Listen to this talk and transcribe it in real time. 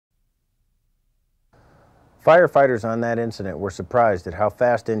Firefighters on that incident were surprised at how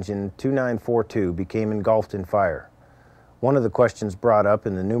fast engine 2942 became engulfed in fire. One of the questions brought up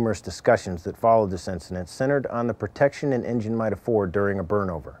in the numerous discussions that followed this incident centered on the protection an engine might afford during a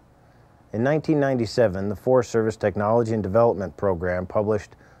burnover. In 1997, the Forest Service Technology and Development Program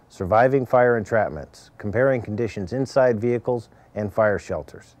published Surviving Fire Entrapments, comparing conditions inside vehicles and fire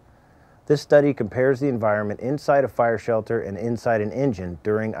shelters. This study compares the environment inside a fire shelter and inside an engine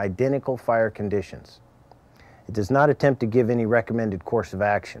during identical fire conditions. It does not attempt to give any recommended course of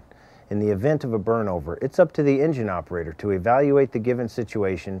action. In the event of a burnover, it's up to the engine operator to evaluate the given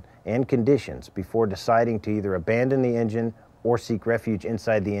situation and conditions before deciding to either abandon the engine or seek refuge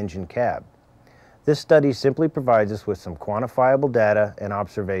inside the engine cab. This study simply provides us with some quantifiable data and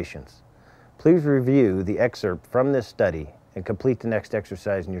observations. Please review the excerpt from this study and complete the next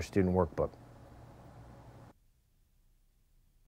exercise in your student workbook.